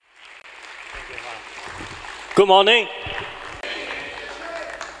Good morning.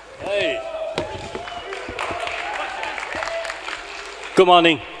 Hey. Good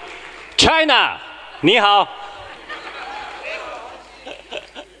morning. China, 你好.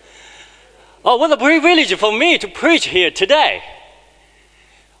 Oh, what a privilege for me to preach here today.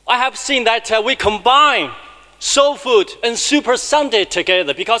 I have seen that we combine Soul Food and Super Sunday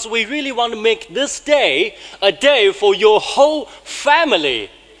together because we really want to make this day a day for your whole family,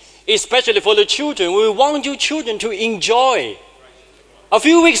 especially for the children. We want you children to enjoy. A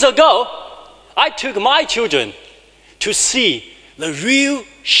few weeks ago, I took my children to see the real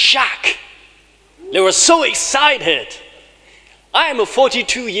shark. They were so excited. I am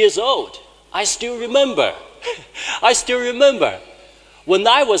 42 years old. I still remember when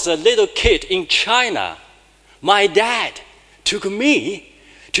I was a little kid in China, my dad took me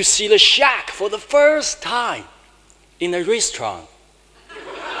to see the shark for the first time in a restaurant.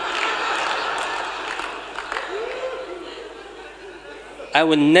 I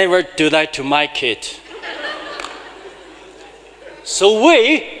would never do that to my kid. So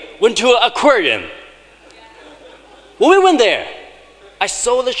we went to an aquarium. When we went there, I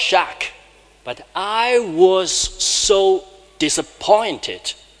saw the shark, but I was so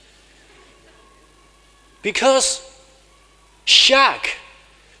disappointed because shark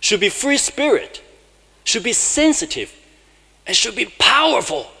should be free spirit, should be sensitive, and should be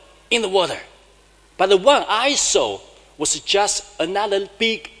powerful in the water. But the one I saw was just another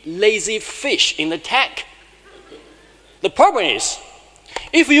big lazy fish in the tank. The problem is,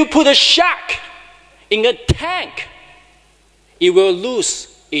 if you put a shark in a tank, it will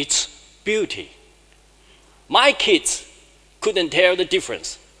lose its beauty. My kids couldn't tell the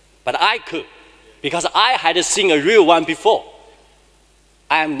difference, but I could, because I had seen a real one before.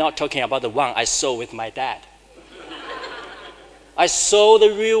 I am not talking about the one I saw with my dad. I saw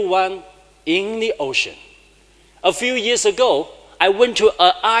the real one in the ocean. A few years ago, I went to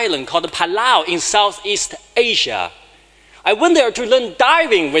an island called Palau in Southeast Asia. I went there to learn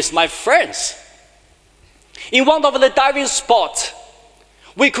diving with my friends. In one of the diving spots,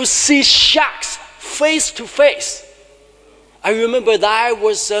 we could see sharks face to face. I remember that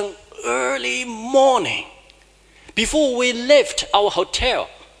was an early morning. Before we left our hotel,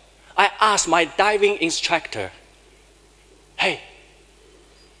 I asked my diving instructor, "Hey,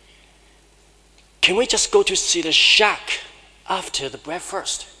 can we just go to see the shark after the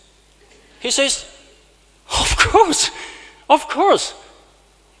breakfast?" He says, of course.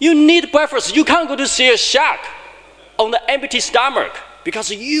 You need breakfast. You can't go to see a shark on the empty stomach because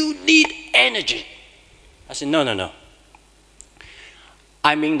you need energy. I said, no.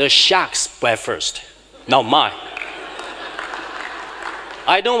 I mean the shark's breakfast, not mine.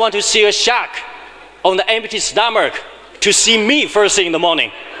 I don't want to see a shark on the empty stomach to see me first thing in the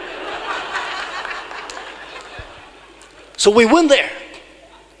morning. So we went there.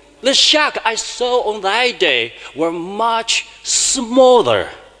 The shark I saw on that day were much smaller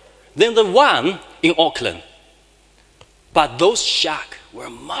than the one in Auckland. But those sharks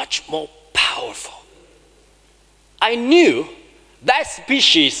were much more powerful. I knew that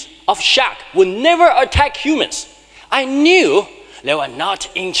species of shark would never attack humans. I knew they were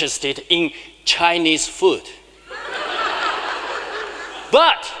not interested in Chinese food.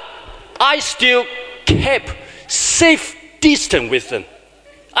 But I still kept safe distance with them.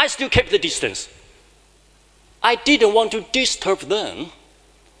 I still kept the distance. I didn't want to disturb them,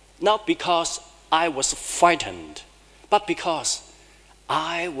 not because I was frightened, but because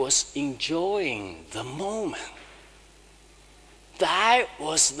I was enjoying the moment. That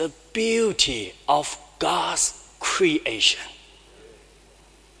was the beauty of God's creation.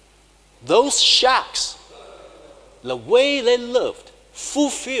 Those sharks, the way they lived,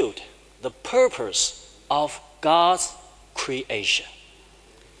 fulfilled the purpose of God's creation.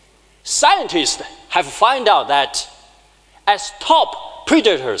 Scientists have found out that as top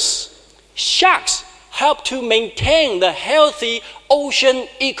predators, sharks help to maintain the healthy ocean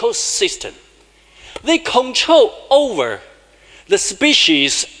ecosystem. They control over the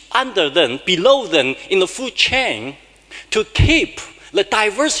species under them, below them in the food chain to keep the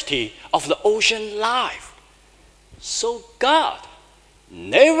diversity of the ocean life. So God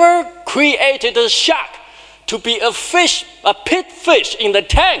never created a shark to be a fish, a pit fish in the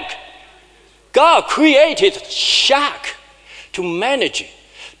tank. God created shark to manage,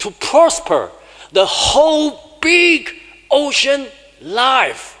 to prosper the whole big ocean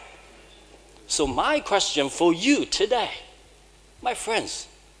life. So my question for you today, my friends,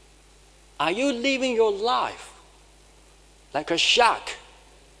 are you living your life like a shark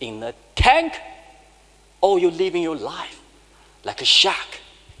in a tank, or you living your life like a shark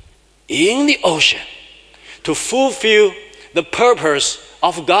in the ocean to fulfill the purpose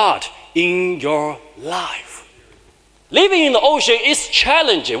of God in your life. Living in the ocean is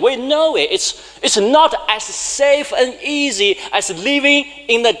challenging. We know it. It's not as safe and easy as living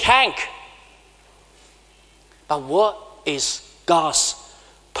in the tank. But what is God's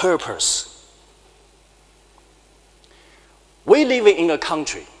purpose? We live in a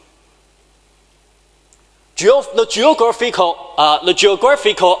country. The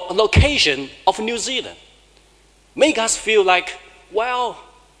geographical location of New Zealand make us feel like, well,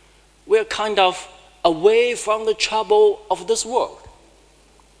 we're kind of away from the trouble of this world.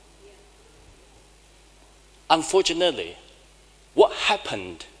 Unfortunately, what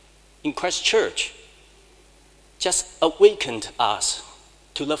happened in Christchurch just awakened us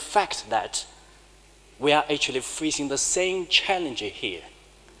to the fact that we are actually facing the same challenge here.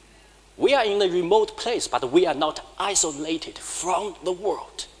 We are in a remote place, but we are not isolated from the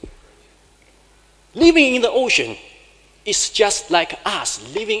world. Living in the ocean is just like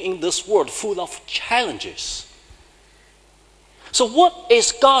us living in this world full of challenges. So what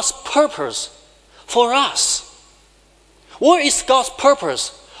is God's purpose for us? What is God's purpose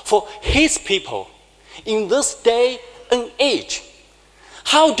for His people in this day and age?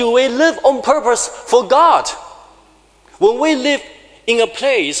 How do we live on purpose for God when we live in a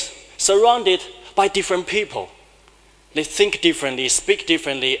place surrounded by different people? They think differently, speak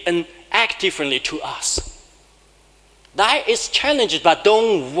differently, and act differently to us. That is challenging, but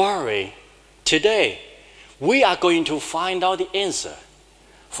don't worry. Today, we are going to find out the answer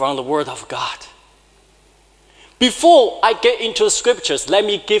from the Word of God. Before I get into the scriptures, let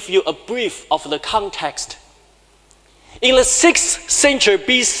me give you a brief of the context. In the 6th century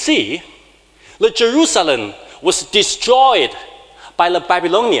BC, the Jerusalem was destroyed by the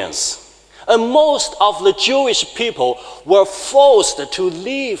Babylonians, and most of the Jewish people were forced to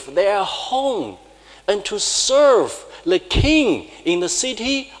leave their home and to serve the king in the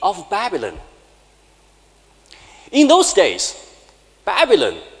city of Babylon. In those days,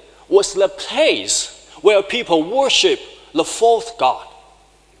 Babylon was the place where people worship the fourth god,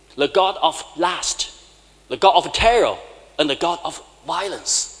 the god of lust, the god of terror, and the god of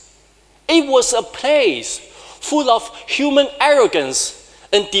violence. It was a place full of human arrogance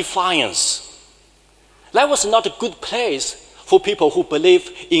and defiance. That was not a good place for people who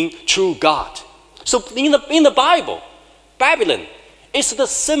believe in true God. So in the Bible, Babylon is the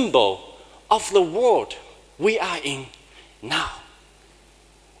symbol of the world we are in now.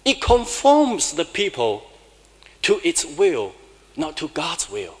 It conforms the people to its will, not to God's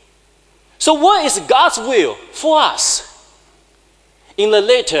will. So what is God's will for us? In the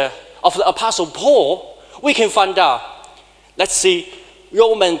letter of the Apostle Paul, we can find out. Let's see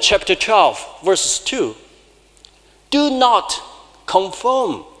Romans chapter 12, verses 2. Do not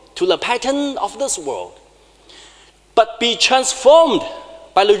conform to the pattern of this world, but be transformed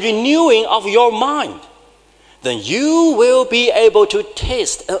by the renewing of your mind. Then you will be able to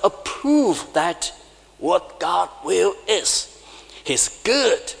taste and approve that what God's will is, His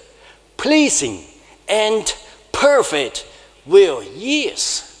good, pleasing, and perfect will.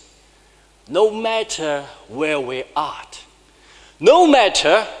 Yes, no matter where we are, no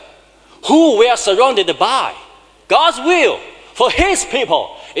matter who we are surrounded by, God's will for His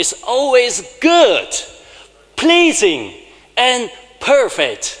people is always good, pleasing, and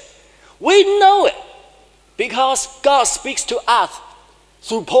perfect. We know it because God speaks to us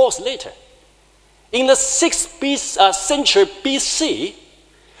through Paul's letter. In the 6th century BC,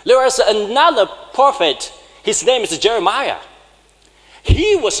 there was another prophet. His name is Jeremiah.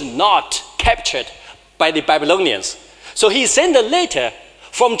 He was not captured by the Babylonians. So he sent a letter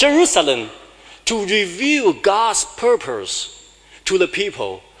from Jerusalem to reveal God's purpose to the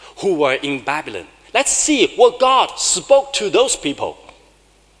people who were in Babylon. Let's see what God spoke to those people.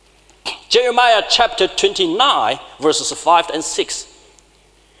 Jeremiah chapter 29, verses 5 and 6.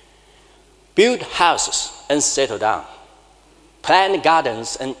 Build houses and settle down. Plant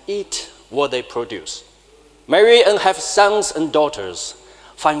gardens and eat what they produce. Marry and have sons and daughters.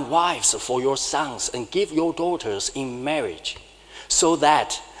 Find wives for your sons and give your daughters in marriage, so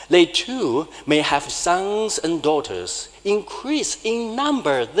that they too may have sons and daughters. Increase in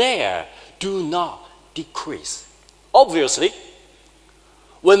number there, do not decrease. Obviously,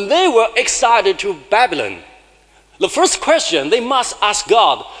 when they were exiled to Babylon, the first question they must ask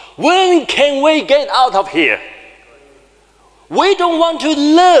God, when can we get out of here? We don't want to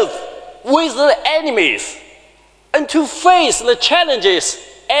live with the enemies and to face the challenges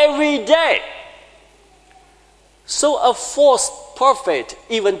every day. So a false prophet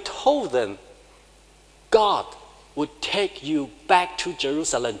even told them, God would take you back to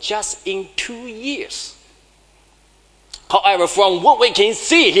Jerusalem just in 2 years. However, from what we can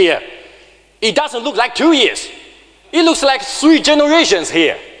see here, it doesn't look like 2 years. It looks like 3 generations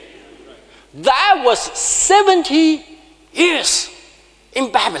here. That was 70 years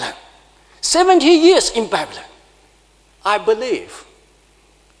in Babylon. 70 years in Babylon. I believe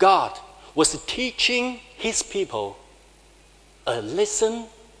God was teaching his people a lesson,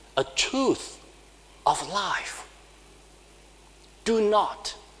 a truth of life. Do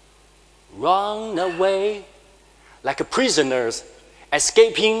not run away like prisoners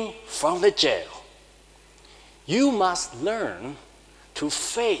escaping from the jail. You must learn to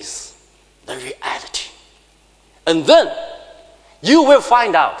face the reality. And then you will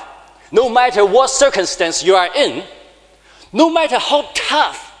find out, no matter what circumstance you are in, no matter how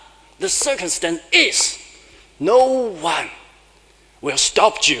tough the circumstance is, no one will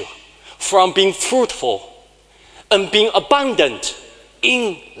stop you from being fruitful and being abundant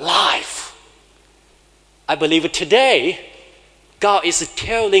in life. I believe today, God is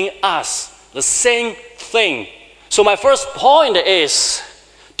telling us the same thing. So my first point is,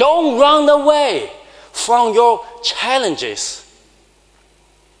 don't run away from your challenges.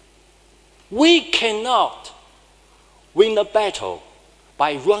 We cannot win a battle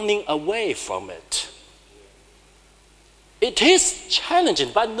by running away from it. It is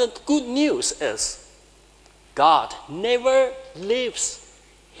challenging, but the good news is God never leaves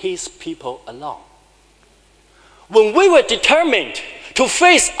his people alone. When we were determined to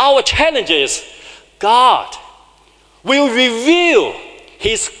face our challenges, God will reveal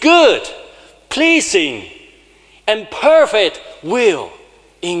his good, pleasing, and perfect will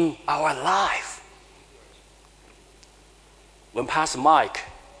in our life. When Pastor Mike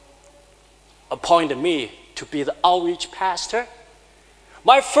appointed me to be the outreach pastor,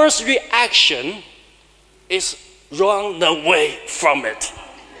 my first reaction is run away from it.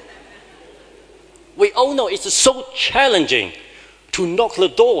 We all know it's so challenging to knock the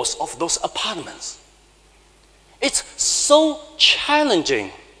doors of those apartments. It's so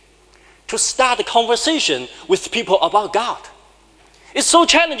challenging to start a conversation with people about God. It's so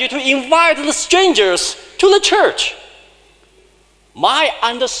challenging to invite the strangers to the church. My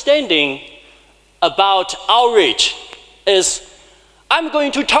understanding about outreach is I'm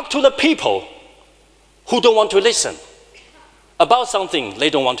going to talk to the people who don't want to listen about something they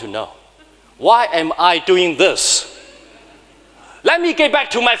don't want to know. Why am I doing this? Let me get back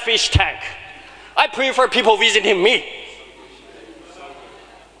to my fish tank. I prefer people visiting me.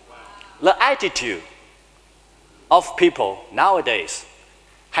 The attitude of people nowadays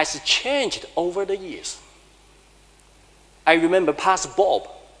has changed over the years. I remember Pastor Bob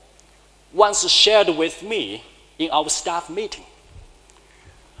once shared with me in our staff meeting.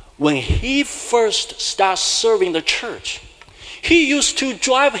 When he first started serving the church, he used to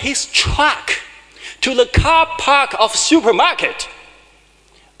drive his truck to the car park of supermarket.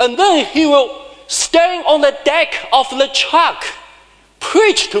 And then he will stand on the deck of the truck,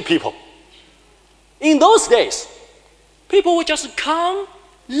 preach to people. In those days, people would just come,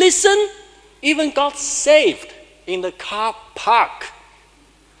 listen, even got saved in the car park.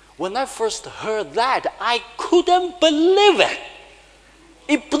 When I first heard that, I couldn't believe it.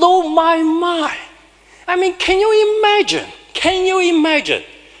 It blew my mind. I mean, can you imagine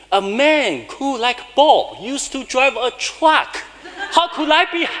a man who, like Bob, used to drive a truck? How could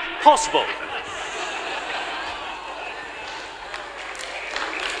that be possible?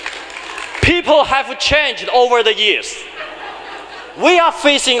 People have changed over the years. We are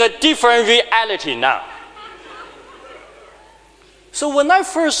facing a different reality now. So when I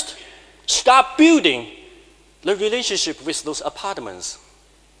first started building the relationship with those apartments,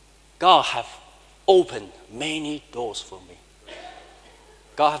 God have opened many doors for me.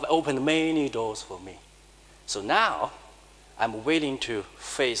 God have opened many doors for me. So now, I'm willing to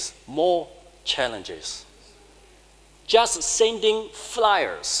face more challenges. Just sending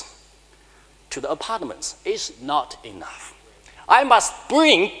flyers to the apartments is not enough. I must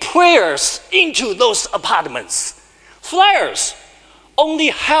bring prayers into those apartments. Flyers only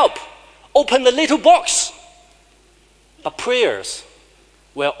help open the little box, but prayers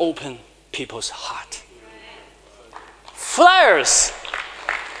will open people's heart. Flyers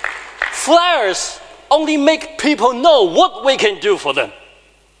only make people know what we can do for them.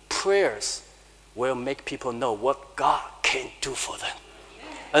 Prayers will make people know what God can do for them.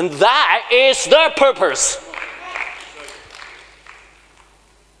 And that is their purpose.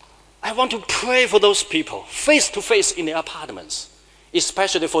 I want to pray for those people face to face in the apartments,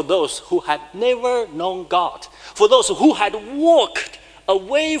 especially for those who had never known God, for those who had walked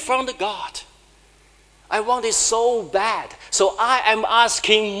away from the God. I want it so bad. So I am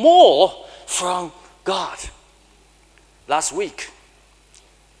asking more from God. Last week,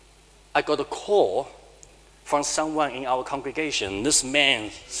 I got a call from someone in our congregation. This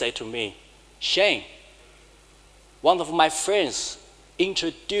man said to me, Shane, one of my friends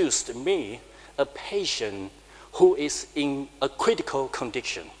introduced me a patient who is in a critical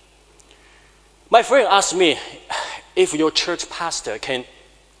condition. My friend asked me if your church pastor can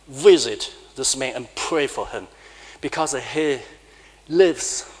visit this man and pray for him because he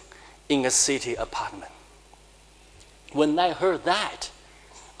lives in a city apartment. When I heard that,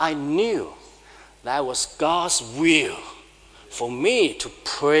 I knew that was God's will for me to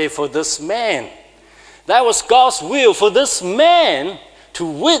pray for this man. That was God's will for this man to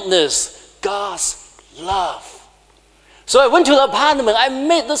witness God's love. So I went to the apartment, I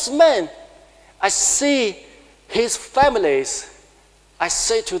met this man. I see his families. I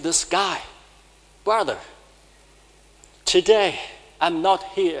say to this guy, brother, today I'm not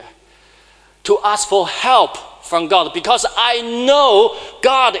here to ask for help from God because I know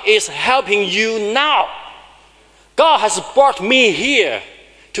God is helping you now. God has brought me here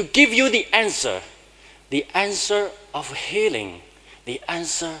to give you the answer of healing, the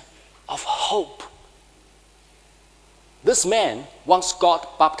answer of hope. This man once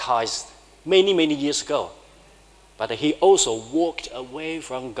got baptized many years ago, but he also walked away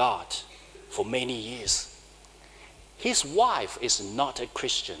from God for many years. His wife is not a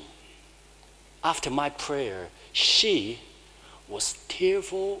Christian. After my prayer, she was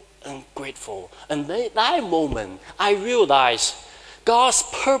tearful and grateful. And at that moment, I realized God's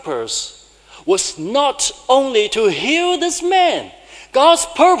purpose was not only to heal this man. God's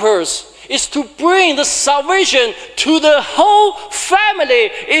purpose is to bring the salvation to the whole family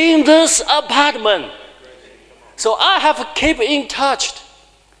in this apartment. So I have to keep in touch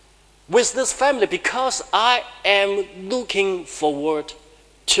with this family because I am looking forward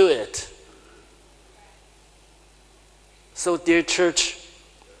to it. So, dear church,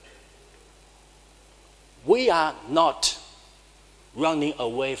 we are not running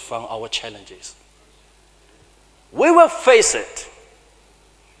away from our challenges. We will face it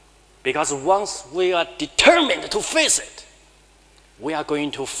because once we are determined to face it, we are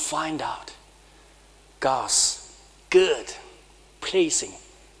going to find out God's good, pleasing,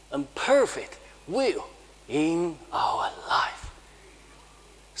 and perfect will in our life.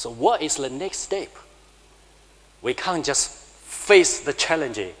 So what is the next step? We can't just face the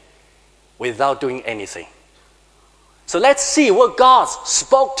challenge without doing anything. So let's see what God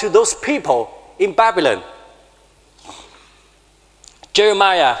spoke to those people in Babylon.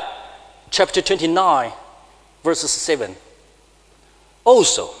 Jeremiah chapter 29, verses 7.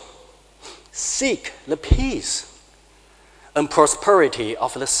 Also, seek the peace and prosperity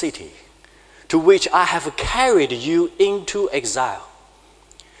of the city to which I have carried you into exile.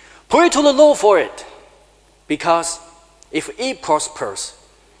 Pray to the Lord for it, because if it prospers,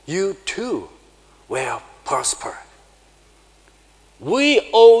 you too will prosper. We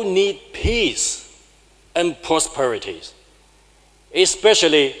all need peace and prosperity,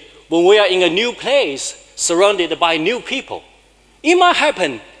 especially when we are in a new place surrounded by new people. It might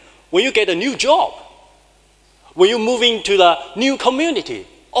happen when you get a new job, when you move into the new community,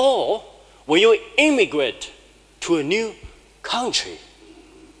 or when you immigrate to a new country.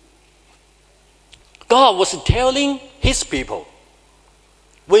 God was telling his people,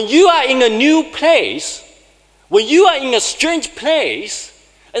 when you are in a new place, when you are in a strange place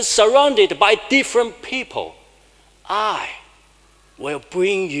and surrounded by different people, I will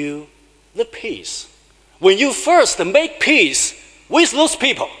bring you the peace. When you first make peace with those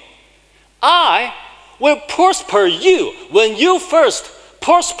people, I will prosper you when you first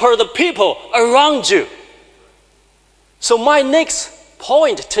prosper the people around you. So my next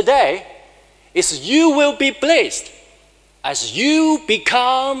point today is you will be blessed as you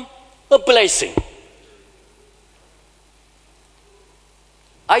become a blessing.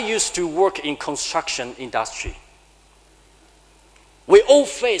 I used to work in construction industry. We all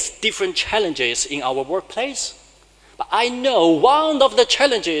face different challenges in our workplace, but I know one of the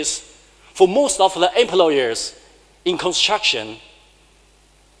challenges for most of the employers in construction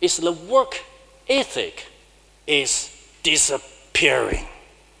is the work ethic is disappearing.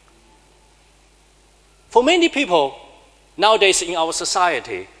 For many people nowadays in our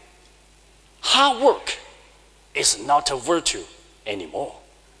society, hard work is not a virtue anymore.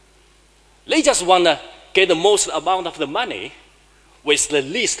 They just want to get the most amount of the money with the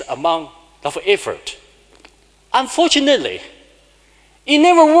least amount of effort. Unfortunately, it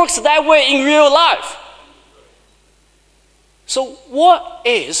never works that way in real life. So what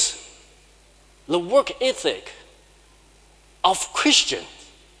is the work ethic of Christians.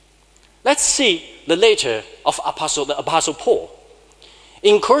 Let's see the letter of the Apostle Paul.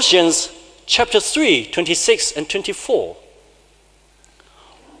 In Colossians chapter 3, 26 and 24.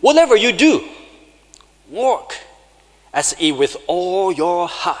 Whatever you do, work as if with all your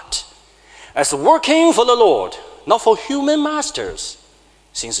heart, as working for the Lord, not for human masters,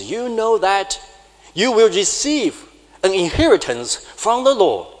 since you know that you will receive an inheritance from the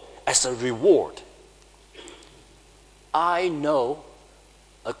Lord as a reward. I know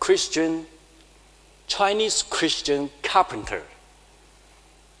a Chinese Christian carpenter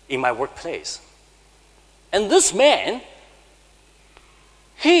in my workplace. And this man,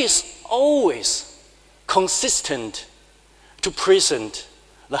 he is always consistent to present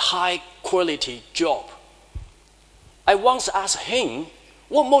the high quality job. I once asked him,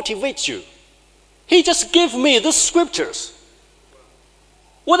 what motivates you? He just gave me the scriptures.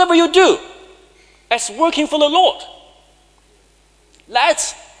 Whatever you do, as working for the Lord.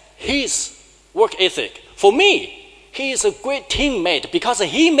 That's his work ethic. For me, he is a great teammate because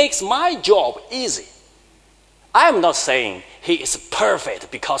he makes my job easy. I'm not saying he is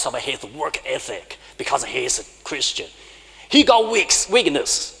perfect because of his work ethic, because he is a Christian. He got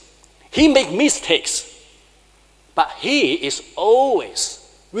weakness. He makes mistakes. But he is always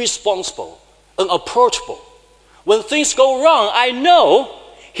responsible and approachable. When things go wrong, I know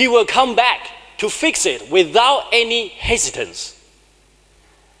he will come back to fix it without any hesitance.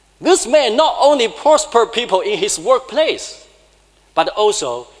 This man not only prospered people in his workplace, but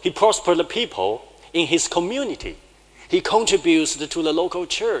also he prospered the people in his community. He contributes to the local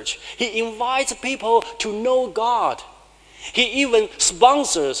church. He invites people to know God. He even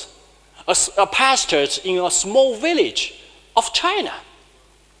sponsors a pastor in a small village of China.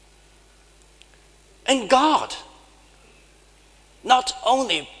 And God not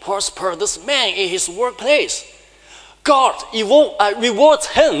only prospered this man in his workplace, God rewards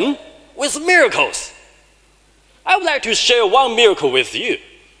him with miracles. I would like to share one miracle with you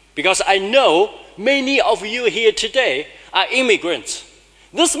because I know many of you here today are immigrants.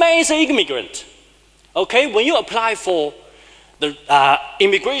 This man is an immigrant. Okay, when you apply for the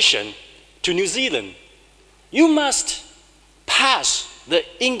immigration to New Zealand, you must pass the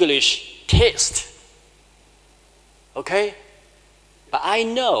English test. Okay? But I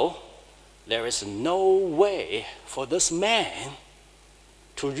know there is no way for this man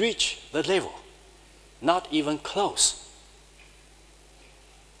to reach the level, not even close.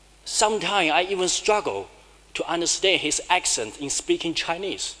 Sometimes I even struggle to understand his accent in speaking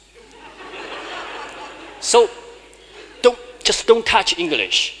Chinese. So don't touch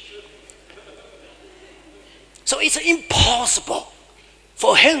English. So it's impossible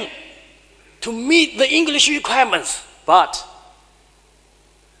for him to meet the English requirements, but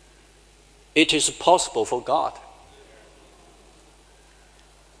it is possible for God.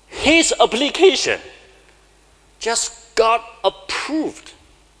 His application just got approved.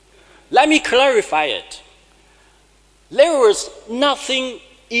 Let me clarify it. There was nothing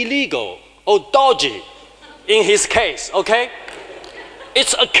illegal or dodgy in his case, okay?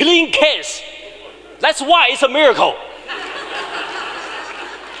 It's a clean case. That's why it's a miracle.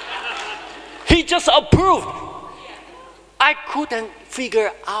 He just approved. I couldn't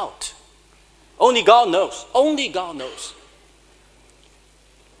figure out. Only God knows. Only God knows.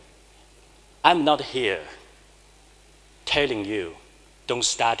 I'm not here telling you, don't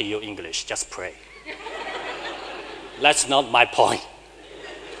study your English, just pray. That's not my point.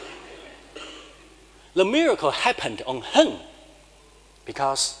 The miracle happened on him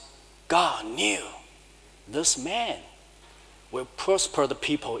because God knew this man will prosper the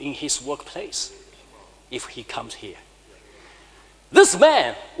people in his workplace if he comes here. This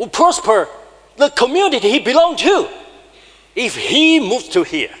man will prosper the community he belonged to if he moves to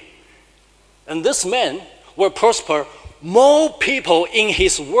here. And this man will prosper more people in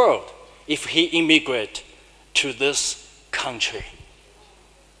his world if he immigrates to this country.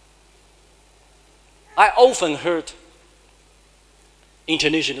 I often heard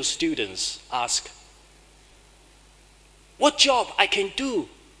international students ask, what job I can do?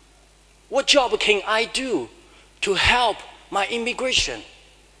 What job can I do to help my immigration?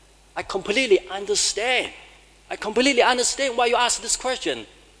 I completely understand. I completely understand why you ask this question.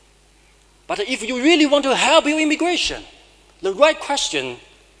 But if you really want to help your immigration, the right question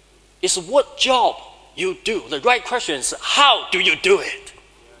is what job you do. The right question is how do you do it?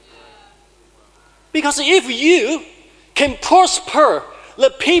 Because if you can prosper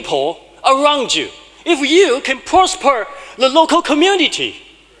the people around you, if you can prosper the local community,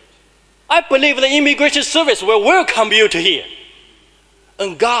 I believe the immigration service will welcome you to here.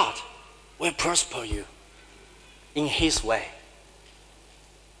 And God will prosper you in His way.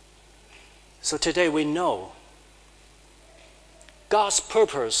 So today we know God's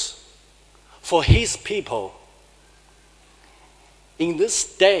purpose for His people in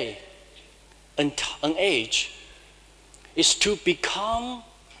this day and age is to become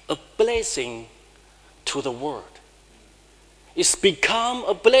a blessing to the world. It's become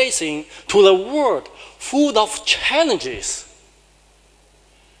a blessing to the world full of challenges,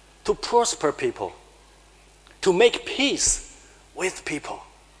 to prosper people, to make peace with people.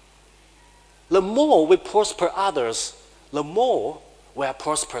 The more we prosper others, the more we are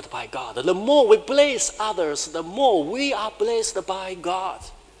prospered by God. The more we bless others, the more we are blessed by God.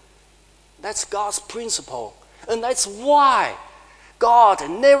 That's God's principle. And that's why God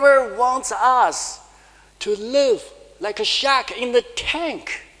never wants us to live like a shark in the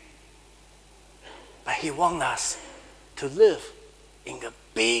tank. But He wants us to live in a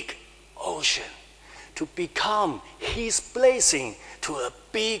big ocean, to become His blessing to a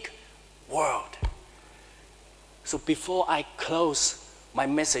big world. So before I close my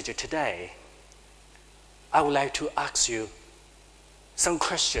message today, I would like to ask you some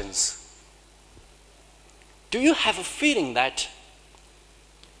questions. Do you have a feeling that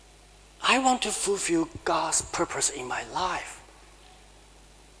I want to fulfill God's purpose in my life,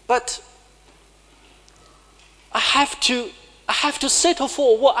 but I have to settle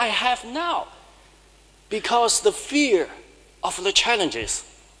for what I have now because the fear of the challenges?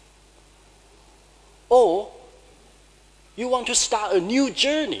 Or you want to start a new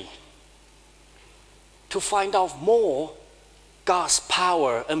journey to find out more God's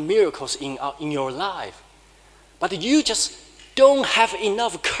power and miracles in your life, but you just don't have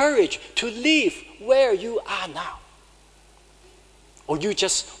enough courage to live where you are now. Or you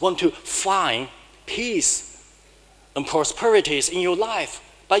just want to find peace and prosperities in your life,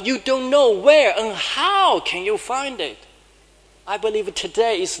 but you don't know where and how can you find it. I believe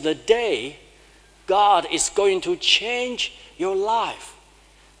today is the day God is going to change your life.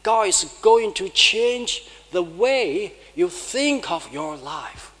 God is going to change the way you think of your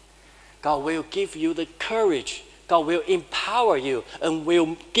life. God will give you the courage. God will empower you and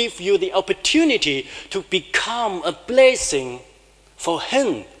will give you the opportunity to become a blessing for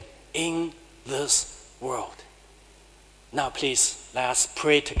Him in this world. Now please, let us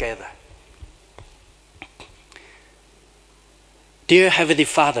pray together. Dear Heavenly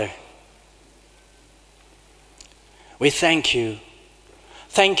Father, we thank you.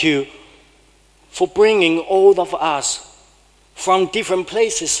 Thank you for bringing all of us from different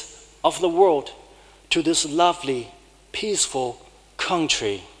places of the world to this lovely, peaceful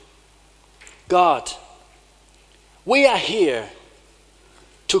country. God, we are here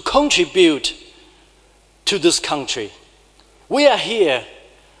to contribute to this country. We are here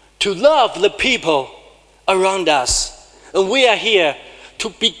to love the people around us. And we are here to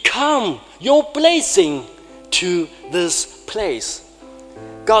become your blessing to this place.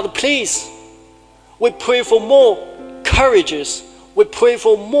 God, please, we pray for more courage. We pray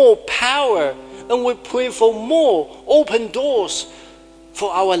for more power. And we pray for more open doors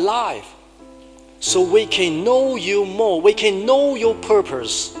for our life so we can know you more. We can know your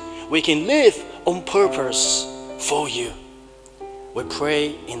purpose. We can live on purpose for you. We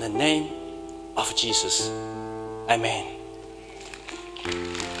pray in the name of Jesus. Amen.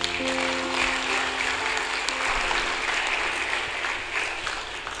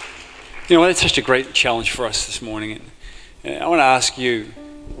 You know, that's such a great challenge for us this morning. And I want to ask you,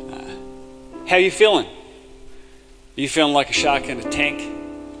 how are you feeling? Are you feeling like a shark in a tank?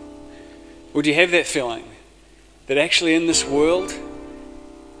 Or do you have that feeling that actually in this world,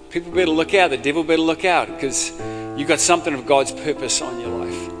 people better look out, the devil better look out, because you've got something of God's purpose on your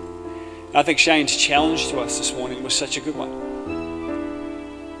life? And I think Shane's challenge to us this morning was such a good one.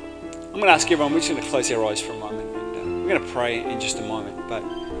 I'm going to ask everyone, we're just going to close our eyes for a moment. And we're going to pray in just a moment. But,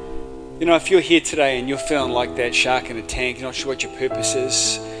 you know, if you're here today and you're feeling like that shark in a tank, you're not sure what your purpose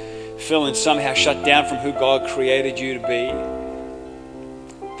is, feeling somehow shut down from who God created you to be,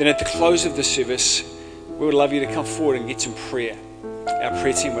 then at the close of the service, we would love you to come forward and get some prayer. Our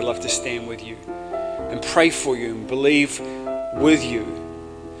prayer team would love to stand with you and pray for you and believe with you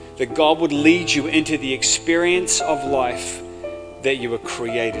that God would lead you into the experience of life that you were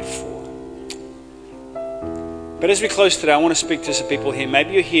created for. But as we close today, I want to speak to some people here.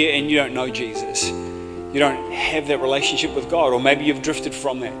 Maybe you're here and you don't know Jesus. You don't have that relationship with God, or maybe you've drifted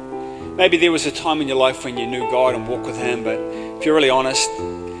from that. Maybe there was a time in your life when you knew God and walked with Him, but if you're really honest,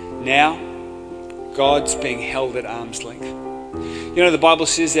 now God's being held at arm's length. You know, the Bible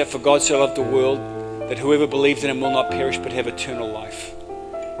says that for God so loved the world that whoever believes in Him will not perish but have eternal life.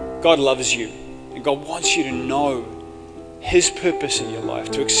 God loves you, and God wants you to know His purpose in your life,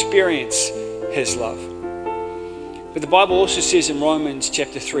 to experience His love. But the Bible also says in Romans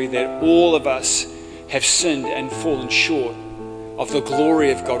chapter 3 that all of us have sinned and fallen short of the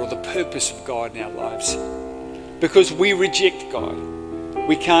glory of God or the purpose of God in our lives. Because we reject God,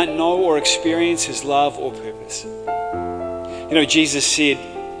 we can't know or experience His love or purpose. You know, Jesus said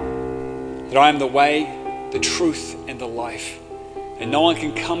that I am the way, the truth, and the life. And no one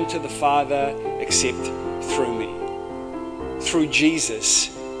can come to the Father except through me. Through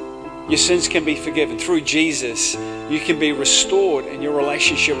Jesus, your sins can be forgiven. Through Jesus, you can be restored in your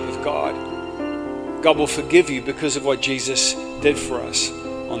relationship with God. God will forgive you because of what Jesus did for us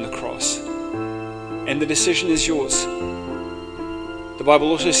on the cross. And the decision is yours. The Bible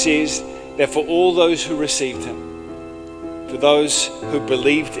also says that for all those who received Him, for those who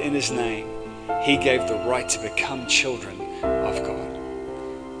believed in His name, He gave the right to become children of God.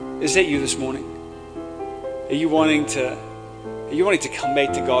 Is that you this morning? Are you wanting to come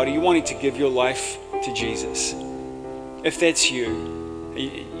back to God? Are you wanting to give your life to Jesus? If that's you,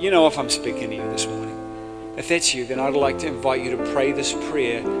 you know if I'm speaking to you this morning. If that's you, then I'd like to invite you to pray this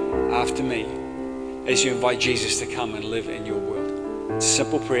prayer after me as you invite Jesus to come and live in your world. It's a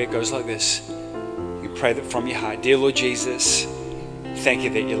simple prayer. It goes like this. You pray that from your heart. Dear Lord Jesus, thank you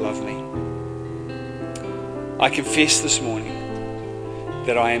that you love me. I confess this morning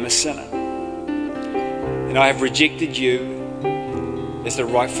that I am a sinner, and I have rejected you as the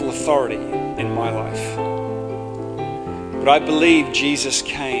rightful authority in my life. But I believe Jesus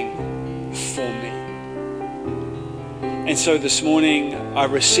came for me. And so this morning, I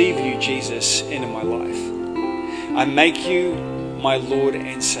receive you, Jesus, into my life. I make you my Lord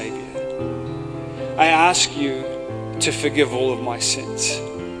and Savior. I ask you to forgive all of my sins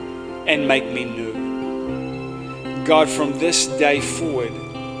and make me new. God, from this day forward,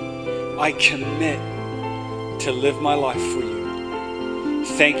 I commit to live my life for you.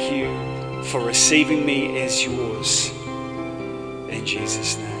 Thank you for receiving me as yours. In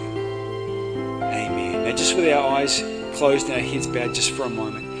Jesus' name, amen. Now, just with our eyes closed and our heads bowed just for a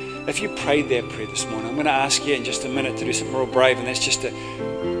moment, if you prayed that prayer this morning, I'm going to ask you in just a minute to do something real brave, and that's just to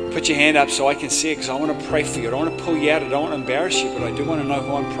put your hand up so I can see it, because I want to pray for you. I don't want to pull you out. I don't want to embarrass you, but I do want to know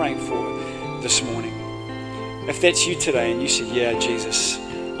who I'm praying for this morning. If that's you today and you said, yeah, Jesus,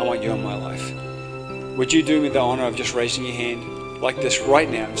 I want you in my life, would you do me the honor of just raising your hand like this right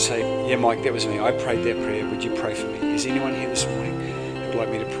now and say, yeah, Mike, that was me. I prayed that prayer. Would you pray for me? Is anyone here this morning who would like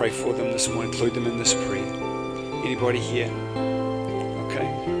me to pray for them this morning, include them in this prayer? Anybody here? Okay.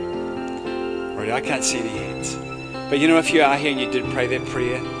 All right, I can't see any hands. But you know, if you are here and you did pray that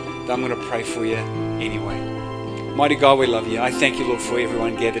prayer, then I'm going to pray for you anyway. Mighty God, we love you. I thank you, Lord, for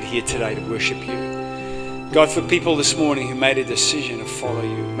everyone gathered here today to worship you. God, for people this morning who made a decision to follow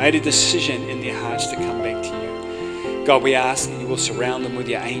you, made a decision in their hearts to come back to you. God, we ask that you will surround them with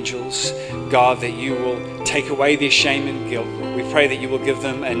your angels. God, that you will take away their shame and guilt. We pray that you will give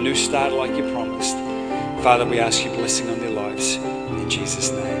them a new start like you promised. Father, we ask you blessing on their lives. In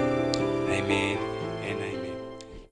Jesus' name, amen.